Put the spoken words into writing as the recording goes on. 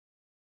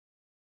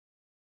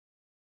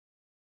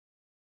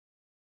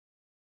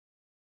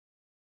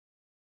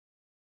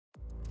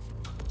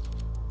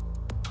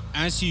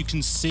As you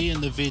can see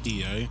in the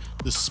video,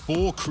 the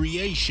Spore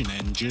creation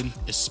engine,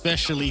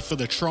 especially for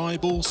the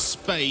tribal,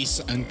 space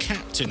and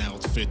captain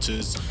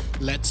outfitters,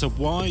 lets a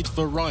wide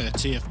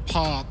variety of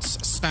parts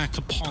stack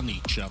upon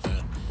each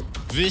other.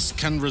 This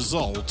can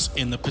result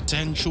in the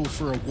potential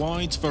for a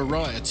wide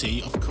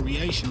variety of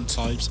creation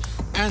types,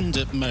 and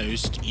at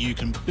most you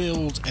can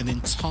build an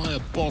entire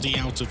body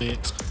out of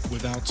it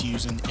without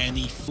using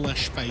any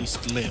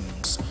flesh-based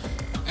limbs.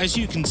 As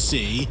you can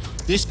see,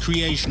 this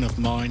creation of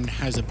mine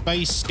has a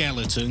base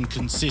skeleton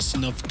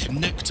consisting of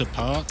connector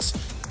parts,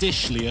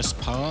 dishlius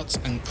parts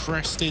and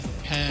crested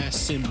pair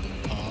symbol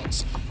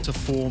parts to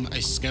form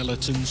a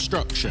skeleton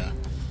structure.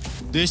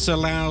 This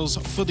allows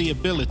for the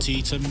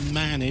ability to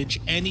manage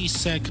any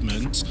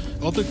segment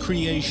of the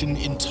creation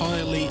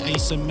entirely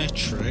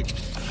asymmetric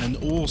and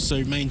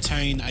also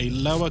maintain a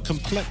lower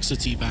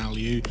complexity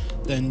value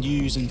than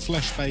using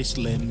flesh-based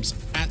limbs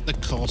at the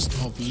cost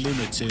of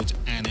limited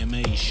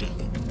animation.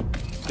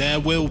 There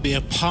will be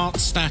a part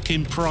stack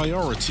in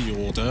priority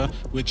order,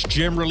 which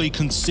generally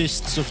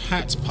consists of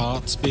hat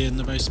parts being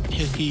the most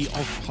picky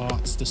of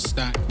parts to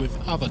stack with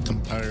other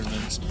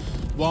components,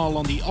 while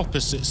on the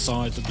opposite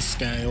side of the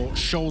scale,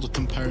 shoulder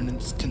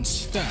components can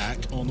stack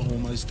on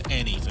almost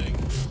anything.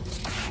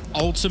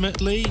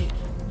 Ultimately,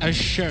 as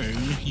shown,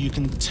 you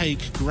can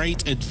take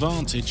great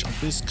advantage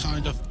of this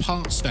kind of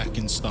part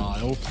stacking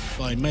style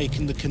by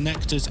making the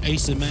connectors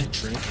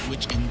asymmetric,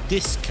 which in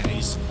this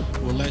case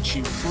will let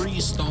you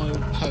freestyle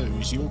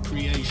pose your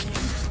creation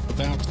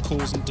without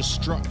causing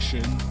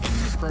destruction in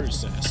the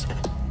process.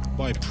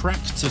 By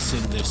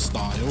practicing this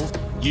style,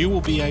 you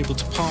will be able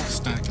to part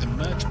stack and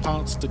merge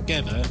parts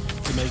together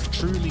to make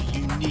truly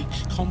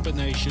unique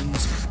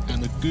combinations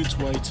and a good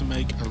way to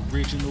make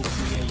original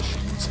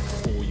creations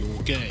for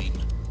your game.